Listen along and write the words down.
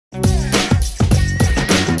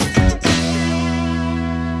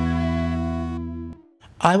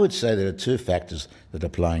I would say there are two factors that are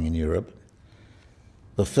playing in Europe.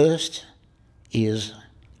 The first is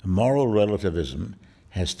moral relativism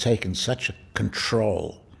has taken such a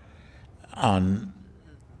control on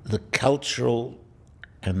the cultural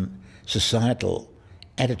and societal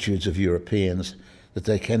attitudes of Europeans that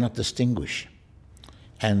they cannot distinguish,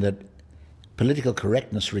 and that political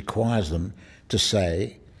correctness requires them to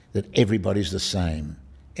say that everybody's the same.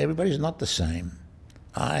 Everybody's not the same.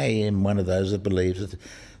 I am one of those that believes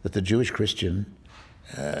that the Jewish Christian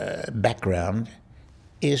background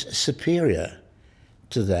is superior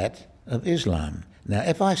to that of Islam. Now,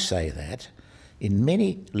 if I say that, in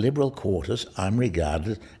many liberal quarters, I'm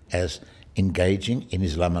regarded as engaging in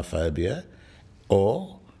Islamophobia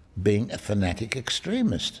or being a fanatic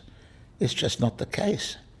extremist. It's just not the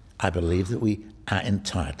case. I believe that we are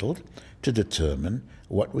entitled to determine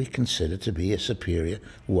what we consider to be a superior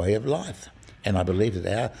way of life. And I believe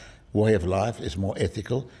that our way of life is more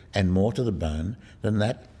ethical and more to the bone than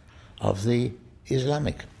that of the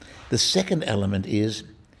Islamic. The second element is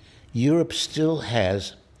Europe still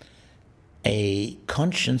has a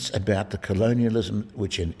conscience about the colonialism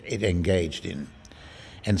which it engaged in.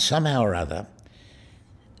 And somehow or other,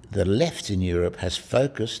 the left in Europe has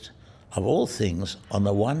focused, of all things, on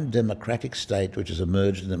the one democratic state which has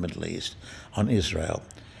emerged in the Middle East, on Israel.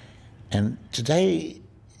 And today,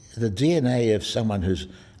 the DNA of someone who's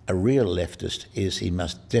a real leftist is he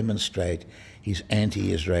must demonstrate his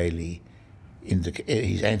anti-Israeli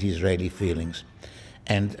feelings.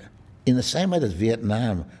 And in the same way that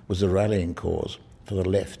Vietnam was a rallying cause for the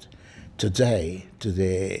left, today, to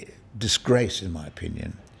their disgrace, in my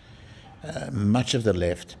opinion, much of the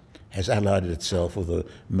left has allied itself with the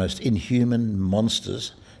most inhuman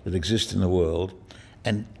monsters that exist in the world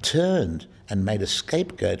and turned and made a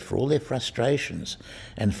scapegoat for all their frustrations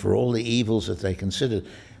and for all the evils that they considered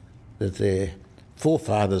that their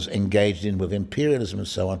forefathers engaged in with imperialism and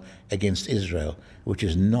so on against Israel, which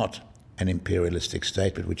is not an imperialistic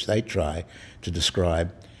state, but which they try to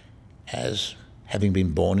describe as having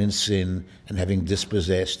been born in sin and having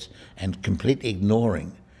dispossessed and completely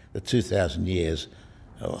ignoring the 2,000 years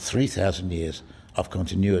or 3,000 years of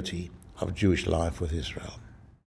continuity of Jewish life with Israel.